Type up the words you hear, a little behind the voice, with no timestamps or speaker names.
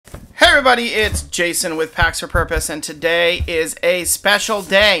everybody, it's Jason with Packs for Purpose, and today is a special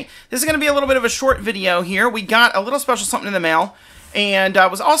day. This is going to be a little bit of a short video here. We got a little special something in the mail, and I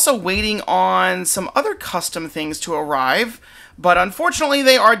was also waiting on some other custom things to arrive, but unfortunately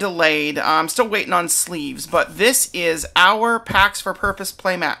they are delayed. I'm still waiting on sleeves, but this is our Packs for Purpose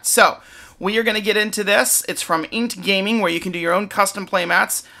playmat. So, we are going to get into this. It's from Inked Gaming, where you can do your own custom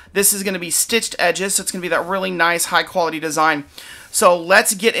playmats. This is going to be stitched edges, so it's going to be that really nice, high-quality design. So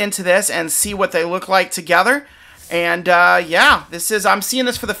let's get into this and see what they look like together. And yeah, I'm seeing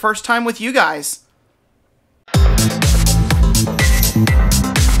this for the first time with you guys.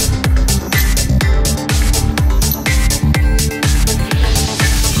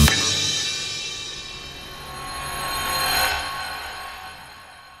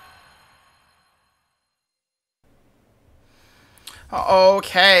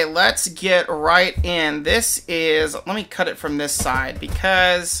 Okay, let's get right in. This is, let me cut it from this side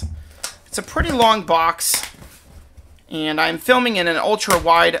because it's a pretty long box, and I'm filming in an ultra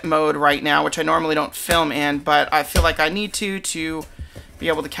wide mode right now, which I normally don't film in, but I feel like I need to be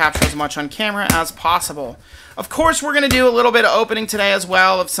able to capture as much on camera as possible. Of course, we're going to do a little bit of opening today as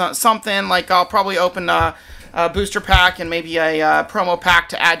well of something like I'll probably open a booster pack and maybe a promo pack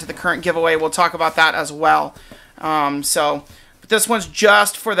to add to the current giveaway. We'll talk about that as well. This one's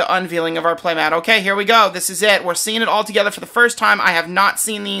just for the unveiling of our playmat. Okay, here we go. This is it. We're seeing it all together for the first time. I have not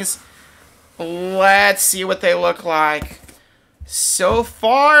seen these. Let's see what they look like. So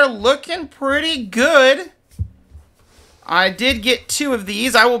far, looking pretty good. I did get 2 of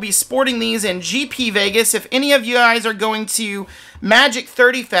these. I will be sporting these in GP Vegas. If any of you guys are going to Magic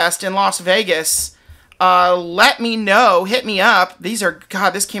 30 Fest in Las Vegas, let me know. Hit me up. These are,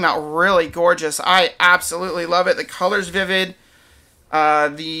 God, this came out really gorgeous. I absolutely love it. The color's vivid.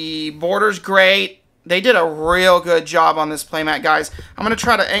 The border's great. They did a real good job on this playmat, guys. I'm going to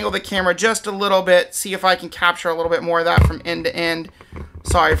try to angle the camera just a little bit, see if I can capture a little bit more of that from end to end.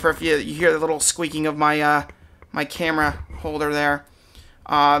 Sorry for if you hear the little squeaking of my my camera holder there.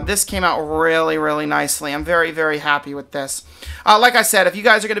 This came out really, really nicely. I'm very, very happy with this. Like I said, if you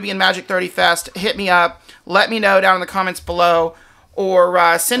guys are going to be in Magic 30 Fest, hit me up. Let me know down in the comments below,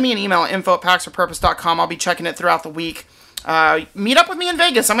 or send me an email at info@packsforpurpose.com. I'll be checking it throughout the week. Meet up with me in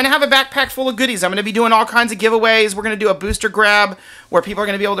Vegas. I'm going to have a backpack full of goodies. I'm going to be doing all kinds of giveaways. We're going to do a booster grab where people are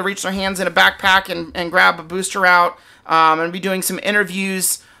going to be able to reach their hands in a backpack and grab a booster out. I'm going to be doing some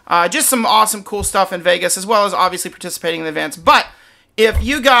interviews, just some awesome cool stuff in Vegas, as well as obviously participating in the events. But if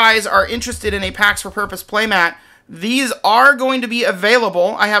you guys are interested in a Packs for Purpose playmat, these are going to be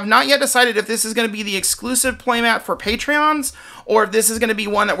available. I have not yet decided if this is going to be the exclusive playmat for Patreons or if this is going to be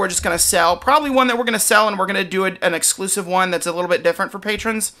one that we're just going to sell. Probably one that we're going to sell, and we're going to do an exclusive one that's a little bit different for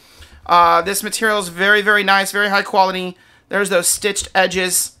patrons. This material is very, very nice, very high quality. There's those stitched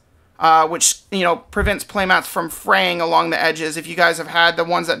edges, which, you know, prevents playmats from fraying along the edges. If you guys have had the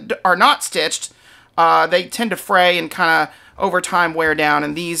ones that are not stitched, they tend to fray and kind of over time wear down,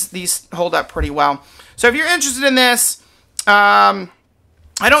 and these hold up pretty well. So if you're interested in this,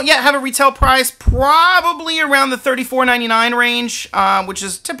 I don't yet have a retail price, probably around the $34.99 range, which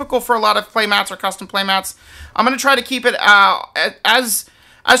is typical for a lot of playmats or custom playmats. I'm going to try to keep it as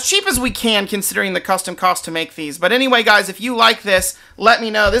cheap as we can, considering the custom cost to make these. But anyway, guys, if you like this, let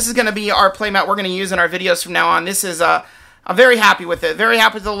me know. This is going to be our playmat we're going to use in our videos from now on. This is I'm very happy with it. Very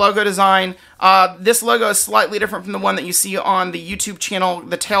happy with the logo design. This logo is slightly different from the one that you see on the YouTube channel.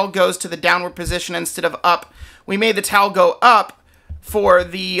 The tail goes to the downward position instead of up. We made the tail go up for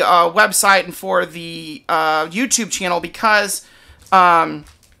the website and for the YouTube channel because it's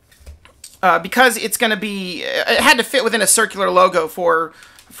going to be, it had to fit within a circular logo for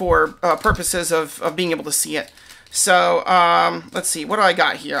purposes of being able to see it. So let's see, what do I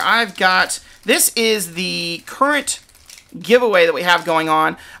got here? I've got, this is the current giveaway that we have going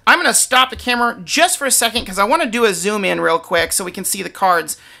on. I'm going to stop the camera just for a second because I want to do a zoom in real quick so we can see the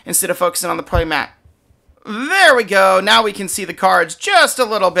cards instead of focusing on the playmat. There we go. Now we can see the cards just a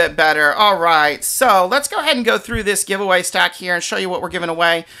little bit better. All right, so let's go ahead and go through this giveaway stack here and show you what we're giving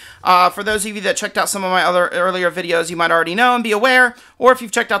away. For those of you that checked out some of my earlier videos, you might already know and be aware, or if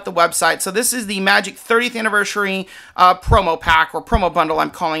you've checked out the website. So this is the Magic 30th Anniversary promo pack, or promo bundle I'm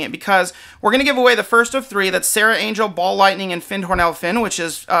calling it, because we're going to give away the first of 3. That's Sarah Angel, Ball Lightning, and Findhorn Elfin, which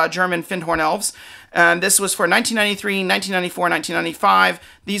is German Findhorn Elves. And this was for 1993, 1994, 1995.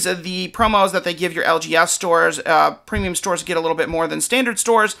 These are the promos that they give your LGS stores. Premium stores get a little bit more than standard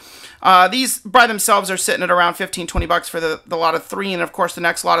stores. These by themselves are sitting at around $15-20 for the lot of 3, and of course the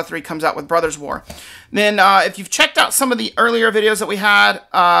next lot of 3 comes out with Brothers War. Then if you've checked out some of the earlier videos that we had,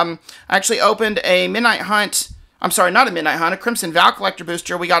 I actually opened a Midnight Hunt I'm sorry, not a Midnight Hunt, a Crimson Vow Collector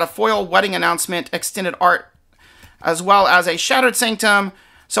booster. We got a foil wedding announcement, extended art, as well as a Shattered Sanctum.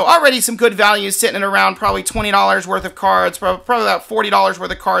 So already some good value sitting at around probably $20 worth of cards, probably about $40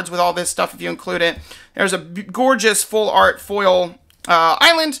 worth of cards with all this stuff if you include it. There's a gorgeous full art foil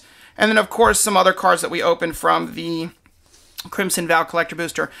island, and then of course some other cards that we opened from the Crimson Vow Collector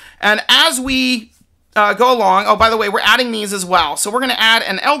booster. And as we go along, oh, by the way, we're adding these as well. So we're going to add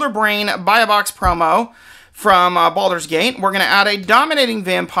an Elder Brain Buy a Box promo from Baldur's Gate. We're going to add a Dominating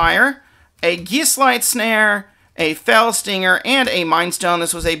Vampire, a Geaslite Snare, a Fell Stinger, and a Mind Stone.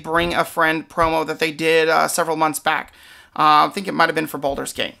 This was a Bring a Friend promo that they did several months back. I think it might have been for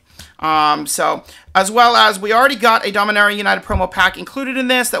Baldur's Gate. So, as well as we already got a Dominaria United promo pack included in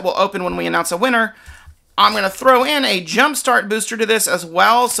this that will open when we announce a winner. I'm going to throw in a Jumpstart booster to this as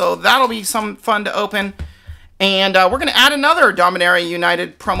well, so that'll be some fun to open. And we're going to add another Dominaria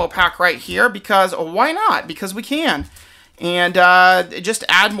United promo pack right here, because why not? Because we can. And just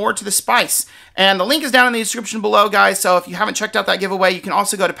add more to the spice. And the link is down in the description below, guys, so if you haven't checked out that giveaway, you can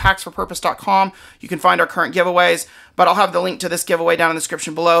also go to packsforpurpose.com. You can find our current giveaways, but I'll have the link to this giveaway down in the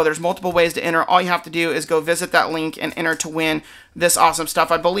description below. There's multiple ways to enter. All you have to do is go visit that link and enter to win this awesome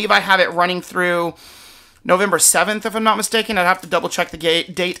stuff. I believe I have it running through November 7th, if I'm not mistaken. I'd have to double check the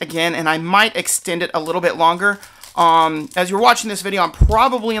date again, and I might extend it a little bit longer. As you're watching this video, I'm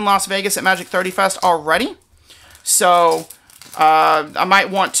probably in Las Vegas at Magic 30 Fest already. So I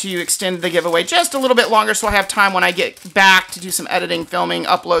might want to extend the giveaway just a little bit longer so I have time when I get back to do some editing, filming,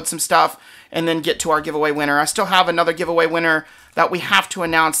 upload some stuff, and then get to our giveaway winner. I still have another giveaway winner that we have to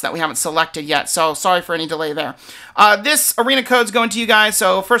announce that we haven't selected yet, so sorry for any delay there. This arena code's going to you guys,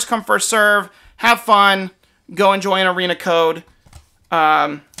 so first come, first serve. Have fun. Go enjoy an arena code.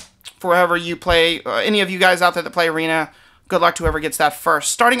 For whoever you play, any of you guys out there that play arena, good luck to whoever gets that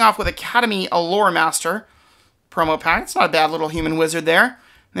first. Starting off with Academy Allure Master promo pack. It's not a bad little human wizard there.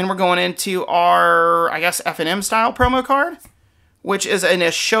 Then we're going into our, I guess, F&M style promo card, which is an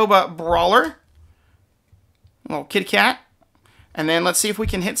Ashoba Brawler. Little kitty cat. And then let's see if we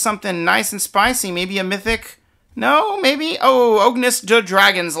can hit something nice and spicy. Maybe a mythic. No, maybe. Oh, Ognis the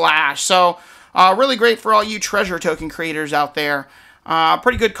Dragon's Lash. So, really great for all you treasure token creators out there.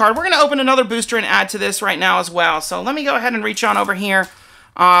 Pretty good card. We're going to open another booster and add to this right now as well. So let me go ahead and reach on over here.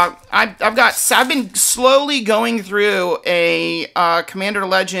 I've been slowly going through a Commander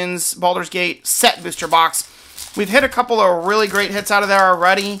Legends Baldur's Gate set booster box. We've hit a couple of really great hits out of there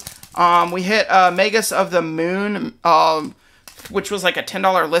already. We hit Magus of the Moon, which was like a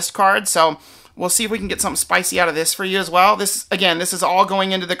 $10 list card. So we'll see if we can get something spicy out of this for you as well. This is all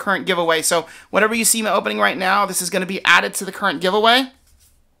going into the current giveaway. So whatever you see me opening right now, this is going to be added to the current giveaway.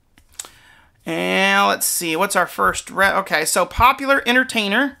 And let's see, what's our first? Okay, so Popular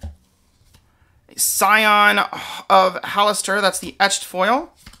Entertainer, Scion of Halaster, that's the etched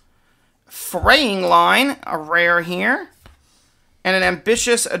foil. Fraying Line, a rare here. And an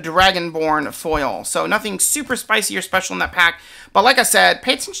Ambitious Dragonborn foil. So nothing super spicy or special in that pack. But like I said,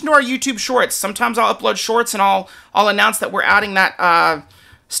 pay attention to our YouTube shorts. Sometimes I'll upload shorts and I'll announce that we're adding that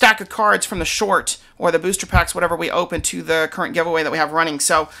stack of cards from the short or the booster packs, whatever we open, to the current giveaway that we have running.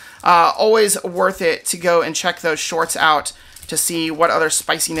 So always worth it to go and check those shorts out to see what other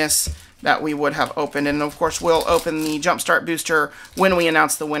spiciness that we would have opened. And of course, we'll open the Jumpstart booster when we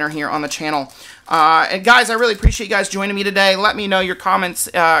announce the winner here on the channel. And guys, I really appreciate you guys joining me today. Let me know your comments,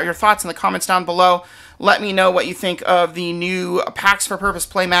 your thoughts in the comments down below. Let me know what you think of the new Packs for Purpose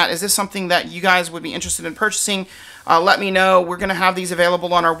playmat. Is this something that you guys would be interested in purchasing? Let me know. We're going to have these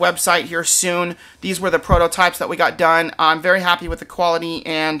available on our website here soon. These were the prototypes that we got done. I'm very happy with the quality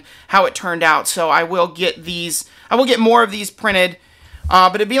and how it turned out. So I will get these. I will get more of these printed.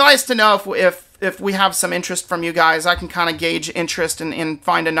 But it'd be nice to know if we have some interest from you guys. I can kind of gauge interest and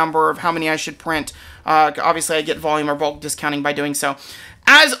find a number of how many I should print. Obviously, I get volume or bulk discounting by doing so.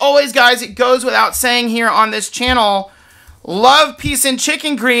 As always, guys, it goes without saying here on this channel, love, peace, and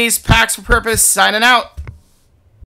chicken grease. Packs for Purpose, signing out.